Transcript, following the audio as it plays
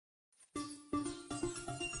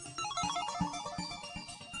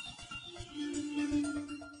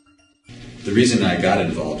The reason I got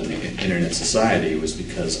involved in the Internet Society was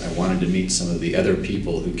because I wanted to meet some of the other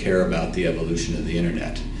people who care about the evolution of the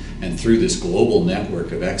Internet. And through this global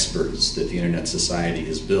network of experts that the Internet Society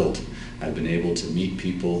has built, I've been able to meet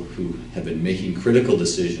people who have been making critical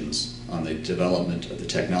decisions on the development of the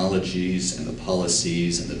technologies and the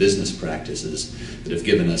policies and the business practices that have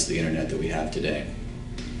given us the Internet that we have today.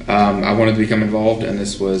 I wanted to become involved, and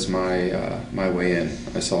this was my my way in.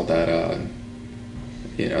 I saw that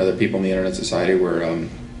other people in the Internet Society were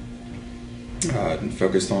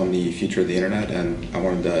focused on the future of the Internet, and I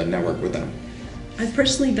wanted to network with them. I've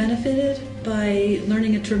personally benefited by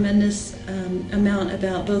learning a tremendous amount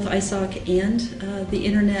about both ISOC and the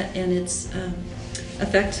Internet and its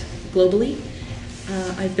effect globally.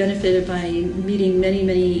 I've benefited by meeting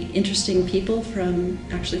many interesting people from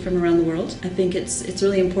around the world. I think it's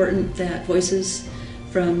really important that voices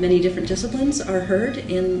from many different disciplines are heard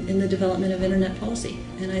in the development of Internet policy,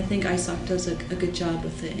 and I think ISOC does a good job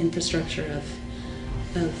with the infrastructure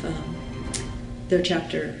of their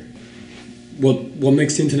chapter. What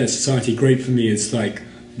makes the Internet Society great for me is like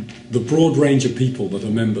the broad range of people that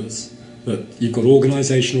are members. That you've got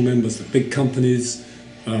organizational members, the big companies,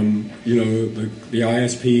 the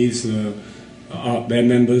ISPs, their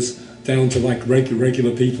members, down to like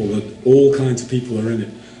regular people. That all kinds of people are in it,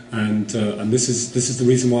 and this is the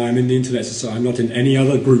reason why I'm in the Internet Society. I'm not in any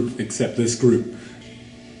other group except this group.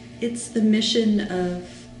 It's the mission of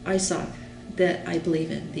ISOC that I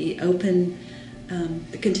believe in: the open.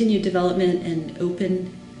 The continued development and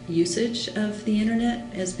open usage of the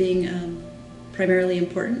Internet as being primarily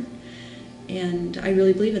important, and I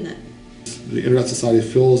really believe in that. The Internet Society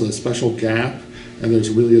fills a special gap, and there's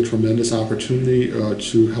really a tremendous opportunity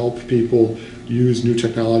to help people use new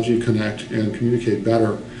technology, connect, and communicate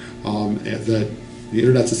better. And that the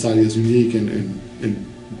Internet Society is unique in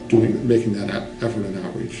making that effort and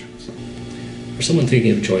outreach. So. For someone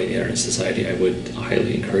thinking of joining the Internet Society, I would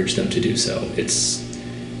highly encourage them to do so. It's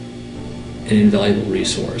an invaluable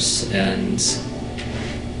resource, and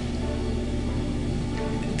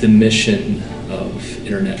the mission of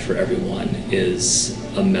Internet for Everyone is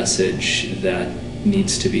a message that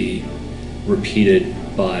needs to be repeated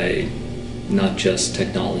by not just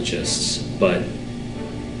technologists, but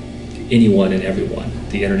anyone and everyone.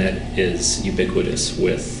 The Internet is ubiquitous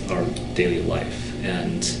with our daily life,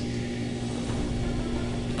 and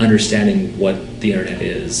understanding what the Internet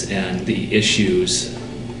is and the issues,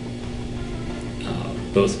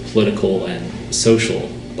 both political and social,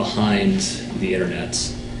 behind the Internet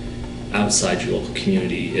outside your local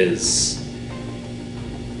community is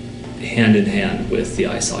hand in hand with the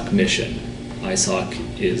ISOC mission.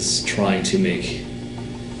 ISOC is trying to make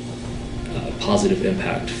a positive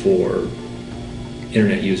impact for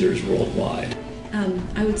Internet users worldwide.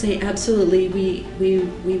 I would say absolutely.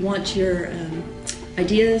 We want your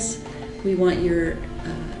ideas, we want your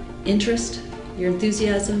interest, your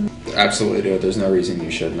enthusiasm. Absolutely do it. There's no reason you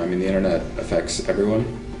shouldn't. I mean, the Internet affects everyone,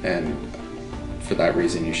 and for that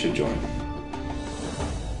reason you should join.